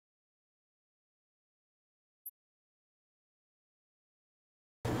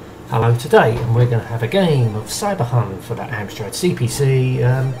Hello today, and we're going to have a game of Cyber Huhn for the Amstrad CPC.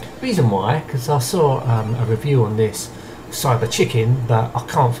 Reason why, because I saw a review on this Cyber Chicken, but I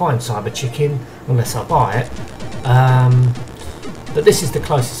can't find Cyber Chicken unless I buy it. But this is the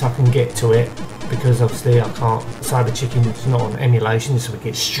closest I can get to it, because obviously I can't. Cyber Chicken is not on emulation, so we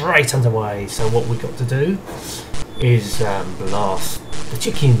get straight underway. So what we've got to do is blast the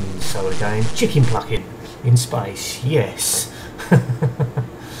chickens. So again, chicken plucking in space. Yes.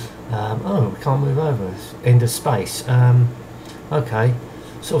 Oh, we can't move over. End of space. Okay,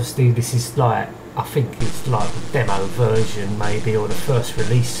 so obviously this is like, I think it's like the demo version maybe, or the first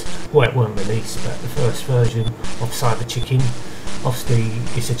release. Well, it weren't released, but the first version of Cyber Chicken. Obviously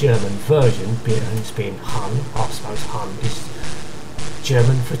it's a German version, and it's being Huhn. I suppose Huhn is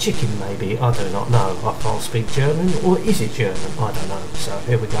German for chicken maybe, I do not know. I can't speak German, or is it German? I don't know. So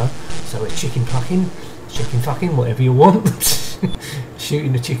here we go. So it's chicken plucking, chicken fucking, whatever you want.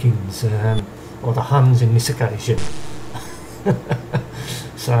 Shooting the chickens, or the Huns in this occasion.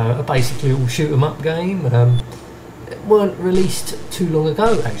 So basically all shoot 'em up game. It weren't released too long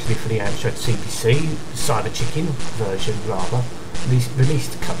ago actually for the Amstrad CPC, Cyber Chicken version rather,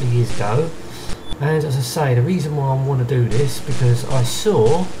 released a couple of years ago. And as I say, the reason why I want to do this, because I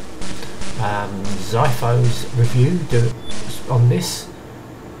saw Zypho's review on this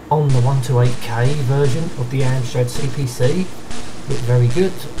on the 128K version of the Amstrad CPC. Looked very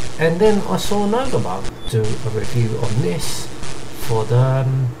good. And then I saw Novabug do a review on this for the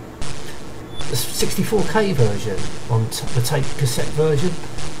 64K version, on the tape cassette version.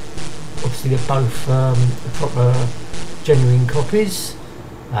 Obviously they're both proper genuine copies,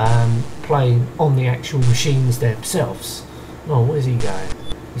 playing on the actual machines themselves. Oh, where's he going?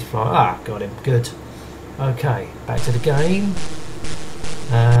 He's flying. Ah, got him. Good. Okay, back to the game.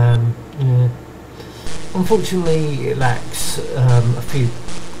 Yeah. Unfortunately it lacks a few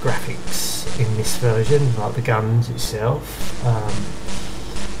graphics in this version, like the guns itself,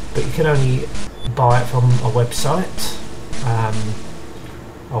 but you can only buy it from a website.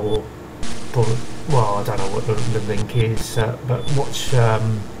 Or well, I don't know what the link is, but watch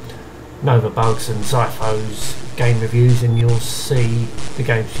Novabug's and Zypho's game reviews and you'll see the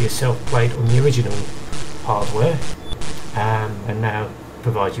games for yourself played on the original hardware, and now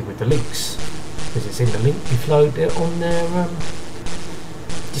provide you with the links, because it's in the link below on their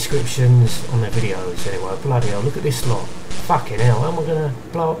descriptions on their videos. Anyway, bloody hell, look at this lot. Fucking hell, how am I going to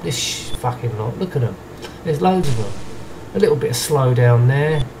blow up this fucking lot? Look at them. There's loads of them. A little bit of slow down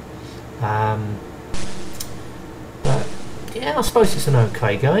there. But yeah, I suppose it's an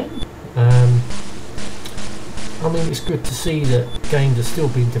okay game. I mean, it's good to see that games are still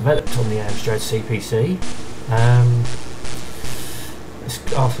being developed on the Amstrad CPC.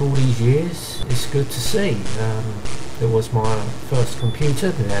 After all these years, it's good to see. It was my first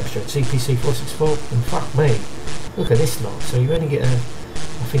computer, the Amstrad CPC 464, and fuck me, look at this lot. So you only get I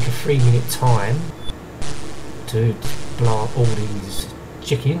think a 3-minute time to blow up all these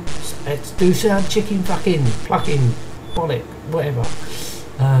chickens. Let's do some chicken fucking plucking bollock, whatever.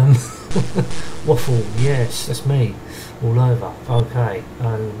 Waffle, yes, that's me, all over. Okay,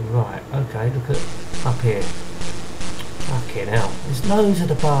 right, okay, look at up here. Fucking hell, there's loads of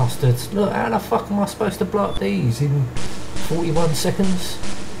the bastards. Look, how the fuck am I supposed to blow up these in 41 seconds?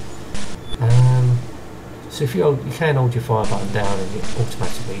 So if you can hold your fire button down and it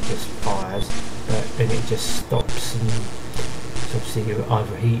automatically just fires, but then it just stops, and so obviously you're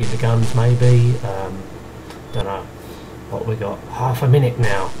overheating the guns maybe. Don't know what we got. Half a minute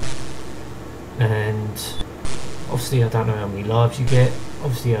now, and obviously I don't know how many lives you get.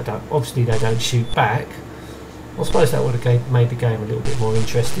 Obviously they don't shoot back. I suppose that would have made the game a little bit more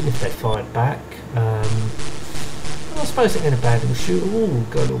interesting if they fired back. I suppose they're in a bad little shoot. Ooh,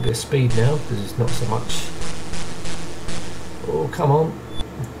 got a little bit of speed now because it's not so much. Oh, come on.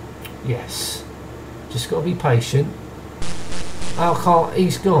 Yes. Just got to be patient. Oh, I can't.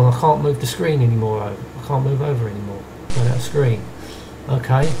 He's gone. I can't move the screen anymore. I can't move over anymore. Run out of screen.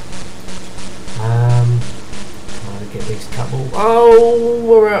 Okay. Trying to get these couple. Oh,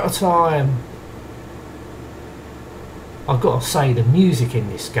 we're out of time. I've got to say, the music in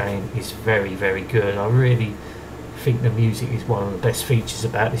this game is very, very good. I really think the music is one of the best features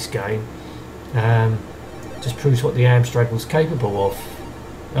about this game. Just proves what the Amstrad was capable of.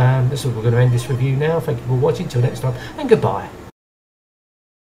 That's all, we're going to end this review now. Thank you for watching. Till next time, and goodbye.